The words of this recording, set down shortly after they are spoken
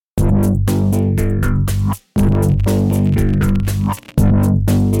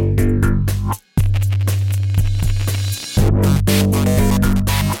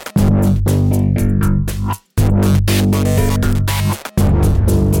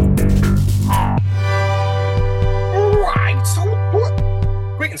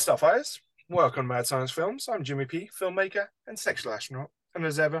Starfires. Welcome to Mad Science Films. I'm Jimmy P, filmmaker and sexual astronaut. And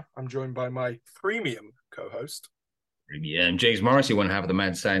as ever, I'm joined by my premium co-host. Yeah, I'm James Morrissey, one half of the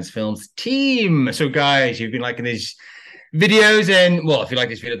Mad Science Films team. So, guys, you've been liking these videos, and well, if you like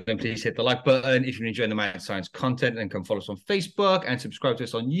this video, then please hit the like button. If you're enjoying the Mad Science content, then come follow us on Facebook and subscribe to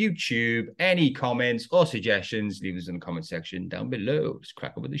us on YouTube. Any comments or suggestions, leave us in the comment section down below. Let's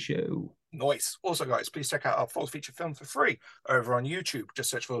crack up with the show. Nice. Also, guys, please check out our full feature film for free over on YouTube. Just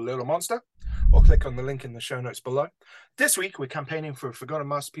search for Little Monster or click on the link in the show notes below. This week, we're campaigning for a forgotten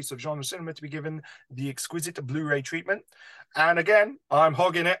masterpiece of genre cinema to be given the exquisite Blu-ray treatment. And again, I'm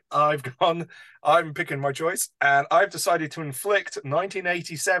hogging it. I'm picking my choice, and I've decided to inflict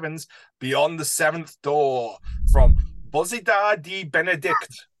 1987's Beyond the Seventh Door from Bozida di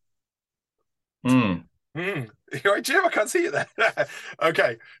Benedict. You're right, Jim. I can't see you there.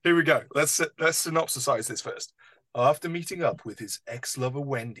 Okay, here we go. Let's synopsisize this first. After meeting up with his ex-lover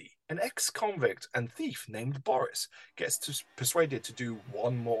Wendy, an ex-convict and thief named Boris gets persuaded to do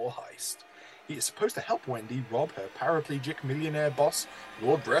one more heist. He is supposed to help Wendy rob her paraplegic millionaire boss,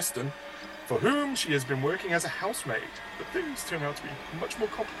 Lord Breston, for whom she has been working as a housemaid. But things turn out to be much more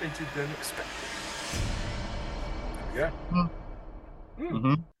complicated than expected. There we go.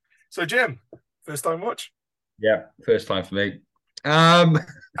 Mm-hmm. So, Jim, first time watch? Yeah, first time for me. And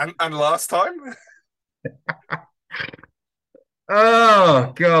last time?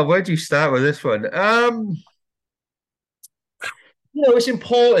 Oh God, where do you start with this one? It's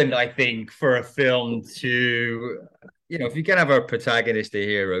important, I think, for a film to, if you're gonna have a protagonist, a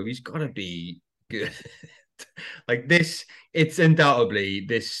hero, he's got to be good. Like this, it's undoubtedly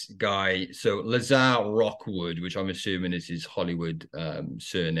this guy. So Lazar Rockwood, which I'm assuming is his Hollywood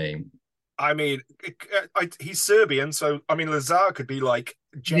surname. I mean, he's Serbian, so I mean, Lazar could be like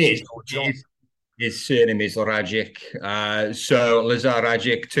James or John. His surname is Rajic. So Lazar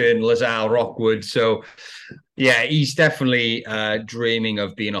Rajic turned Lazar Rockwood. So yeah, he's definitely dreaming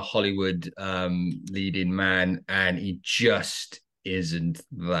of being a Hollywood leading man, and he just isn't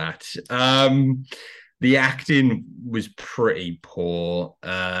that. The acting was pretty poor.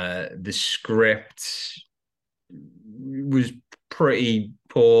 The script was pretty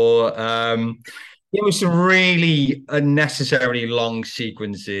poor. There was some really unnecessarily long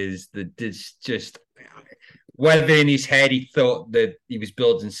sequences that just whether in his head he thought that he was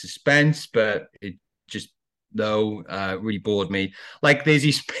building suspense, but it just really bored me. Like there's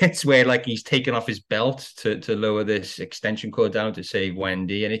these bits where like he's taken off his belt to lower this extension cord down to save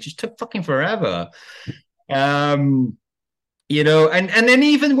Wendy, and it just took fucking forever. And then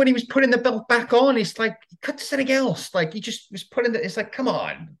even when he was putting the belt back on, it's like he cut to something else. Like he just was putting it's like, come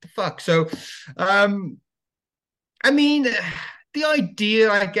on, the fuck. So I mean, the idea,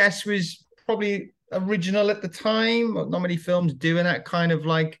 I guess, was probably original at the time. Not many films doing that kind of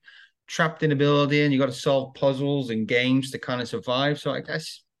like trapped in a building. You got to solve puzzles and games to kind of survive. So I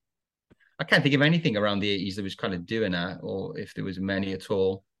guess I can't think of anything around the 80s that was kind of doing that, or if there was many at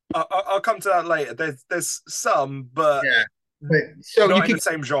all. I'll come to that later. There's some, but yeah. But so not you in can, the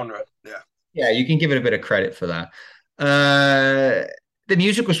same genre. yeah, you can give it a bit of credit for that. The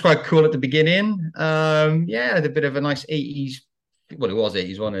music was quite cool at the beginning. Yeah, had a bit of a nice 80s. Well, it was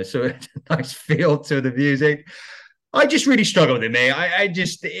 80s, wasn't it? So it's a nice feel to the music. I just really struggled with it, mate. I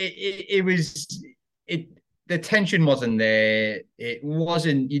just it was it the tension wasn't there. It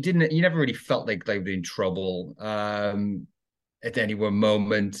wasn't you never really felt like they were in trouble at any one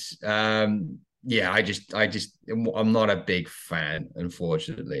moment. Yeah, I'm not a big fan,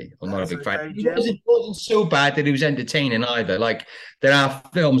 unfortunately. I'm not a big fan. Okay, It wasn't so bad that it was entertaining either. Like there are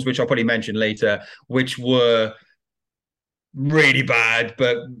films which I'll probably mention later, which were really bad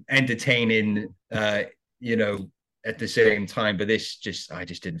but entertaining. At the same time. But I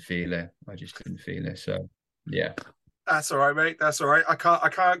just didn't feel it. I just didn't feel it. So yeah, That's all right, mate. That's all right. I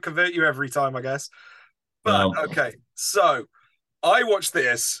can't convert you every time, I guess. But no, okay, so I watched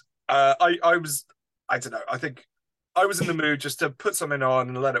this. I don't know. I think I was in the mood just to put something on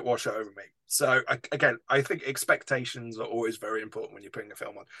and let it wash over me. So again, I think expectations are always very important when you're putting a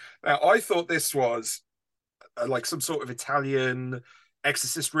film on. Now, I thought this was like some sort of Italian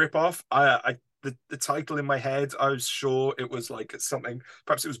Exorcist ripoff. The title in my head, I was sure it was like something.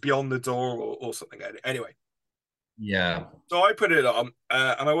 Perhaps it was Beyond the Door or something. Anyway, yeah, so I put it on,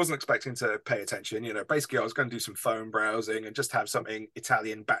 and I wasn't expecting to pay attention. Basically, I was going to do some phone browsing and just have something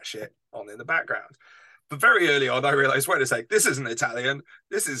Italian batshit on in the background. But very early on, I realized, wait a sec, this isn't Italian.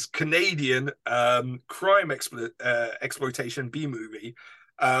 This is Canadian crime exploitation B movie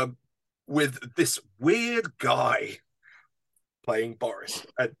with this weird guy playing Boris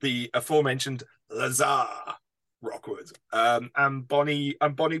at the aforementioned Lazar. Rockwood, and Bonnie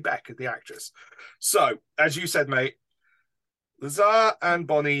Beck, the actress. So, as you said, mate, Lazar and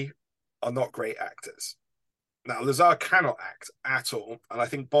Bonnie are not great actors. Now, Lazar cannot act at all, and I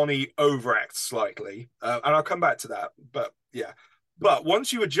think Bonnie overacts slightly, and I'll come back to that. But yeah, but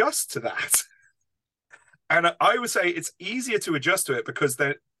once you adjust to that, and I would say it's easier to adjust to it because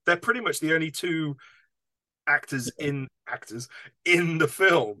they're pretty much the only two actors in the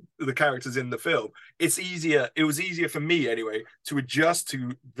film, the characters in the film. It's easier. It was easier for me anyway to adjust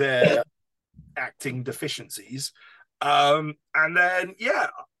to their acting deficiencies. And then yeah,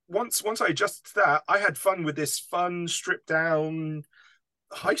 once I adjusted to that, I had fun with this fun stripped down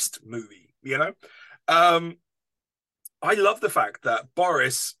heist movie. I love the fact that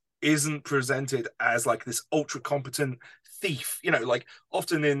Boris isn't presented as like this ultra competent thief. Like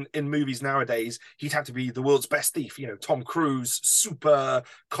often in movies nowadays, he'd have to be the world's best thief. Tom Cruise, super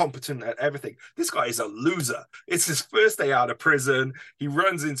competent at everything. This guy is a loser. It's his first day out of prison. He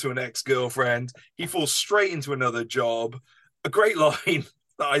runs into an ex-girlfriend. He falls straight into another job. A great line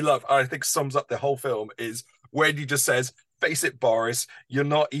that I love, I think sums up the whole film, is when he just says, "Face it, Boris, you're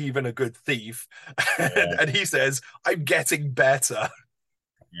not even a good thief." And he says, "I'm getting better."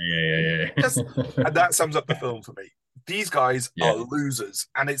 Yeah. And that sums up the film for me. These guys are losers,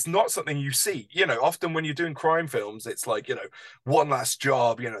 and it's not something you see. Often when you're doing crime films, it's like, one last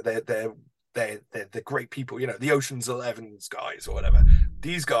job. They're great people. The Ocean's 11's guys or whatever.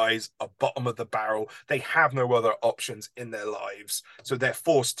 These guys are bottom of the barrel. They have no other options in their lives, so they're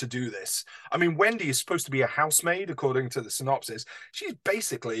forced to do this. I mean, Wendy is supposed to be a housemaid, according to the synopsis. She's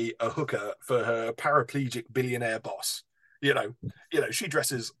basically a hooker for her paraplegic billionaire boss. She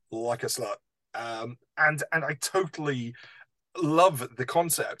dresses like a slut. And I totally love the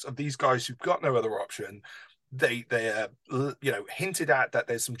concept of these guys who've got no other option. They're hinted at that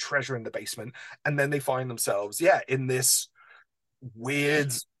there's some treasure in the basement, and then they find themselves in this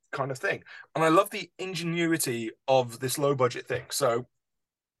weird kind of thing. And I love the ingenuity of this low budget thing. So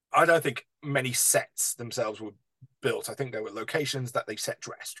I don't think many sets themselves were built. I think there were locations that they set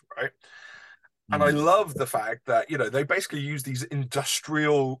dressed, right? And I love the fact that, they basically use these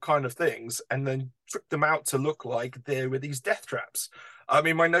industrial kind of things and then trick them out to look like there were these death traps. I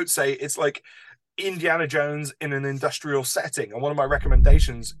mean, my notes say it's like Indiana Jones in an industrial setting. And one of my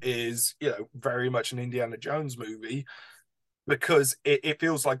recommendations is, very much an Indiana Jones movie, because it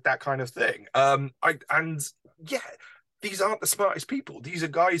feels like that kind of thing. These aren't the smartest people. These are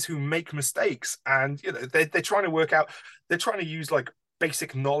guys who make mistakes, and they're trying to work out. They're trying to use like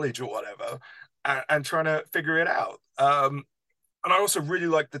basic knowledge or whatever, and trying to figure it out. And I also really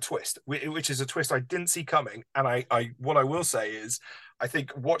like the twist, which is a twist I didn't see coming. And I what I will say is, I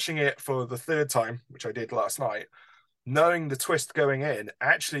think watching it for the third time, which I did last night, knowing the twist going in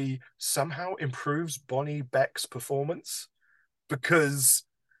actually somehow improves Bonnie Beck's performance, because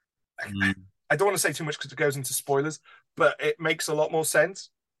I don't want to say too much because it goes into spoilers, but it makes a lot more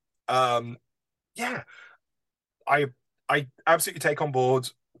sense. Yeah, I absolutely take on board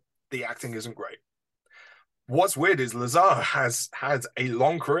the acting isn't great. What's weird is Lazar has had a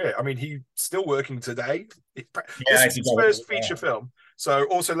long career. I mean, he's still working today. This is his first feature film. So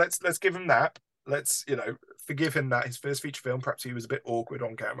also let's give him that. Let's forgive him that his first feature film. Perhaps he was a bit awkward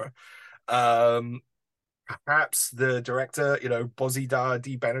on camera. Perhaps the director, Bozidar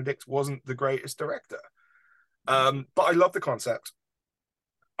D. Benedict, wasn't the greatest director. But I love the concept.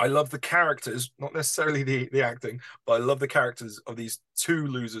 I love the characters, not necessarily the acting, but I love the characters of these two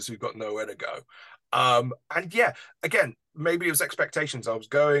losers who've got nowhere to go. And yeah, again, maybe it was expectations. I was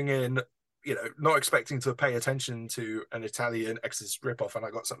going in, not expecting to pay attention to an Italian Exorcist ripoff, and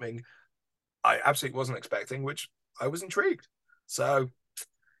I got something I absolutely wasn't expecting, which I was intrigued. So,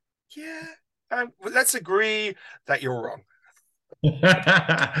 yeah, let's agree that you're wrong.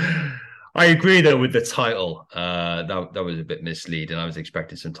 I agree though with the title. That was a bit misleading. I was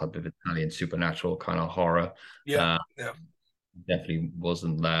expecting some type of Italian supernatural kind of horror. Yeah. Definitely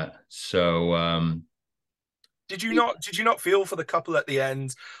wasn't that. So did you not feel for the couple at the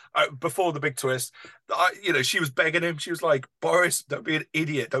end, before the big twist? She was begging him. She was like, "Boris, don't be an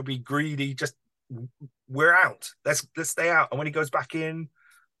idiot. Don't be greedy. Just we're out. Let's stay out." And when he goes back in,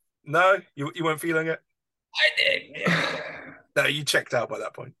 no, you weren't feeling it. I did. No, you checked out by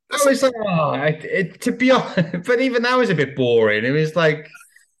that point. I was like, to be honest, but even that was a bit boring. It was like,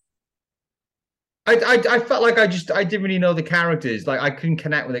 I felt like I didn't really know the characters. Like I couldn't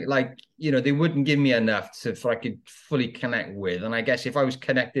connect with it. Like, they wouldn't give me enough for I could fully connect with. And I guess if I was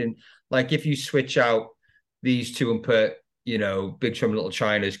connecting, like if you switch out these two and put, Big Trouble in Little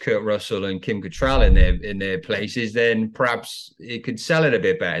China's Kurt Russell and Kim Cattrall in their places, then perhaps it could sell it a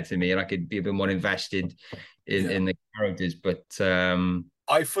bit better to me, and I could be a bit more invested in the characters. But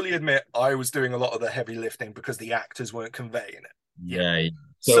I fully admit I was doing a lot of the heavy lifting because the actors weren't conveying it. yeah.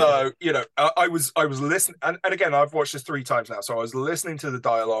 So, I was listening, and again, I've watched this 3 times now. So I was listening to the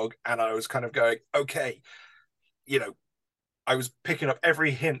dialogue, and I was kind of going, okay, I was picking up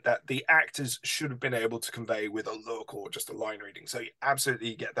every hint that the actors should have been able to convey with a look or just a line reading. So you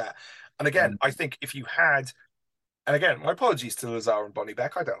absolutely get that. And again, I think if you had, and again, my apologies to Lazar and Bonnie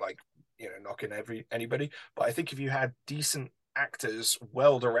Beck. I don't like, knocking anybody, but I think if you had decent actors,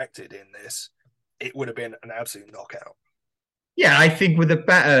 well directed in this, it would have been an absolute knockout. Yeah, I think with a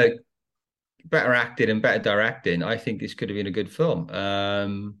better acted and better directing, I think this could have been a good film.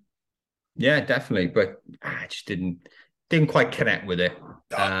 Yeah, definitely, but I just didn't quite connect with it.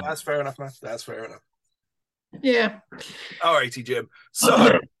 That's fair enough, man. That's fair enough. Yeah. All righty, Jim.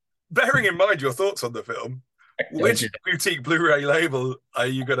 So, bearing in mind your thoughts on the film, which boutique Blu-ray label are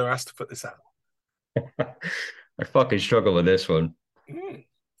you going to ask to put this out? I fucking struggle with this one.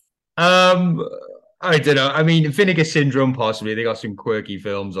 I don't know. I mean, Vinegar Syndrome, possibly. They got some quirky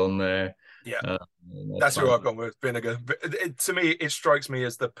films on there. Yeah, that's who I've gone with, Vinegar. To me, it strikes me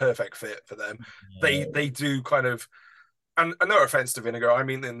as the perfect fit for them. They do kind of, and no offense to Vinegar, I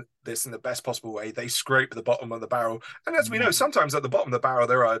mean this in the best possible way. They scrape the bottom of the barrel, and as we know, sometimes at the bottom of the barrel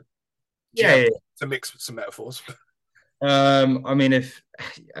there are to mix with some metaphors. I mean, if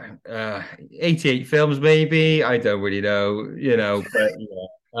 88 films, maybe, I don't really know,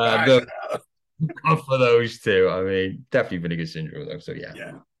 but for those two, I mean, definitely Vinegar Syndrome, though. So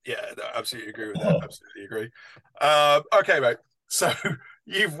yeah, no, absolutely agree with that. Absolutely agree. Okay, mate. So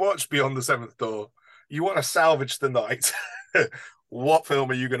you've watched Beyond the Seventh Door. You want to salvage the night. What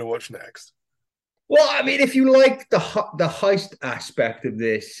film are you going to watch next? Well, I mean, if you like the heist aspect of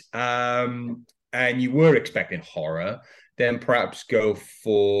this, and you were expecting horror, then perhaps go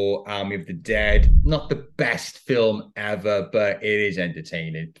for Army of the Dead. Not the best film ever, but it is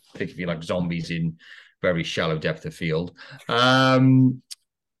entertaining, particularly if you like zombies in very shallow depth of field.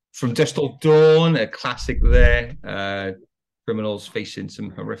 From Dusk Till Dawn, a classic there. Criminals facing some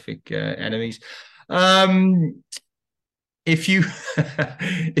horrific enemies. If you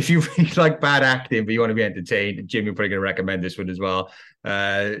if you really like bad acting but you want to be entertained, Jim, you're probably going to recommend this one as well.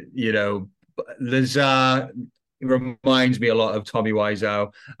 Lazar reminds me a lot of Tommy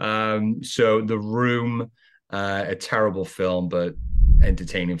Wiseau. So The Room, a terrible film, but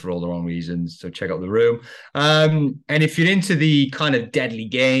entertaining for all the wrong reasons. So check out The Room. And if you're into the kind of deadly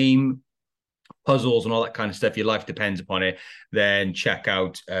game, puzzles and all that kind of stuff, your life depends upon it, then check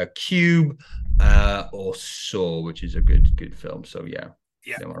out Cube or Saw, which is a good film. So yeah.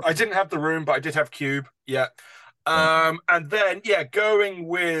 I didn't have The Room, but I did have Cube. And then going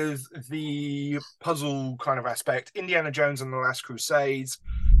with the puzzle kind of aspect, Indiana Jones and the Last Crusades.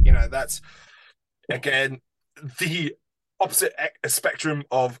 That's again the opposite spectrum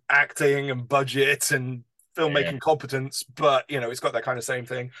of acting and budget and filmmaking competence, but it's got that kind of same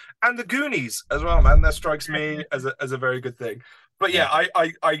thing. And the Goonies as well, man. That strikes me as a very good thing. But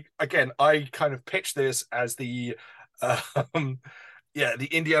I kind of pitch this as the the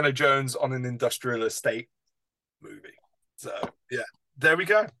Indiana Jones on an industrial estate movie. So there we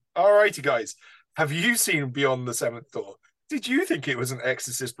go. All righty, guys. Have you seen Beyond the Seventh Door? Did you think it was an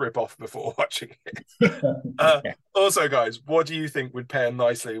Exorcist ripoff before watching it? Also, guys, what do you think would pair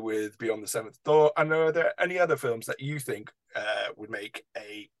nicely with Beyond the Seventh Door? And are there any other films that you think would make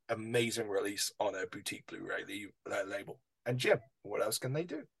a amazing release on a boutique Blu-ray label? And Jim, what else can they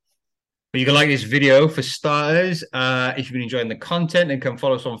do? You can like this video for starters. If you've been enjoying the content, then come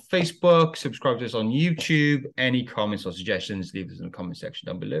follow us on Facebook, subscribe to us on YouTube. Any comments or suggestions, leave us in the comment section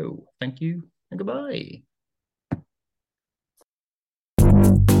down below. Thank you and goodbye.